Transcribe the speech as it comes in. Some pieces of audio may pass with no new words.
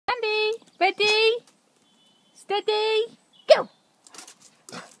Ready? Steady, go!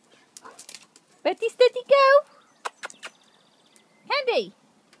 Ready, steady, go! Candy,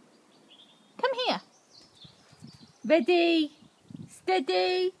 come here. Ready,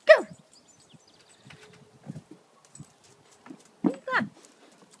 steady, go! Where you gone?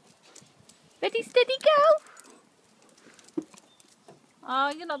 Ready, steady, go! Oh,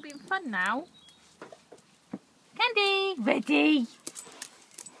 you're not being fun now. Candy, ready,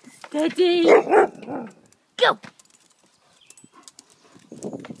 steady, go!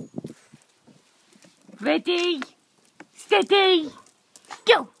 Ready, steady,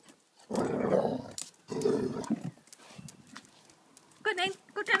 go! Go then,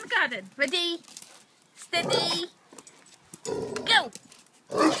 go down the garden. Ready, steady, go!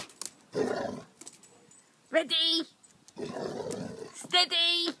 Ready,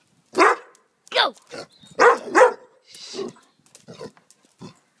 steady, go!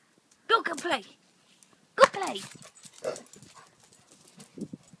 Go play. Go play.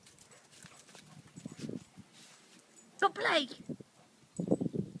 Go play.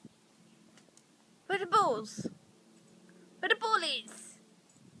 Where the balls? Where the ball is?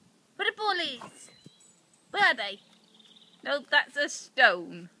 Where the ball is? Where are they? No, that's a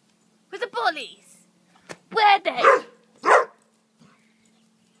stone. Where the ball is? Where are they?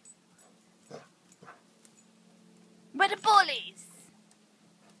 Where the ball is?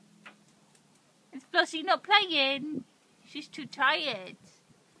 Is Flossie not playing? She's too tired.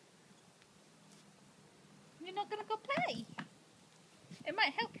 You're not going to go play. It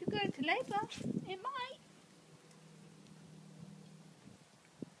might help you go into labour. It might.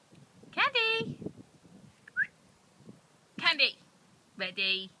 Candy. Candy.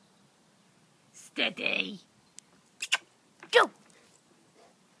 Ready. Steady. Go.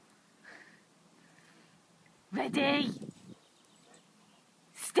 Ready.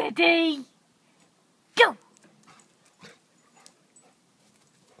 Steady. Go.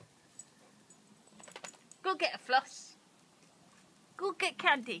 Go get a floss. Go get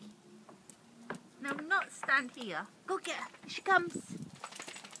Candy. No, not stand here. Go get her. Here she comes.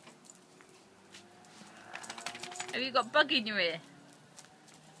 Have you got bug in your ear?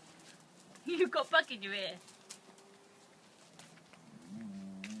 You've got bug in your ear.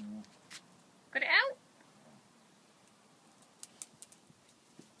 Got it out?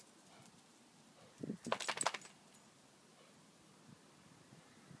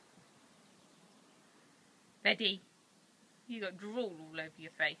 Ready? You got drool all over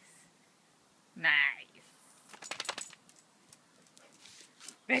your face. Nice.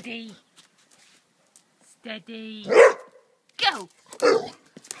 Ready? Steady. Go!